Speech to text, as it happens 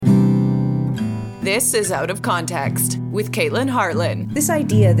This is Out of Context with Caitlin Hartland. This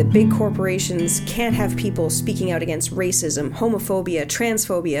idea that big corporations can't have people speaking out against racism, homophobia,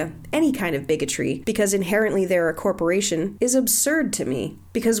 transphobia, any kind of bigotry, because inherently they're a corporation, is absurd to me.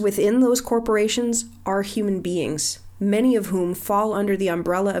 Because within those corporations are human beings, many of whom fall under the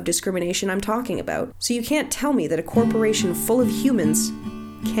umbrella of discrimination I'm talking about. So you can't tell me that a corporation full of humans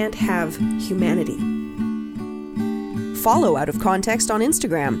can't have humanity. Follow Out of Context on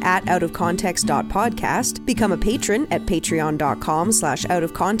Instagram at outofcontext.podcast. Become a patron at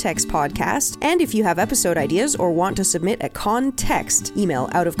patreon.com/outofcontextpodcast. And if you have episode ideas or want to submit a context, email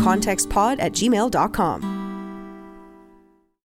outofcontextpod@gmail.com.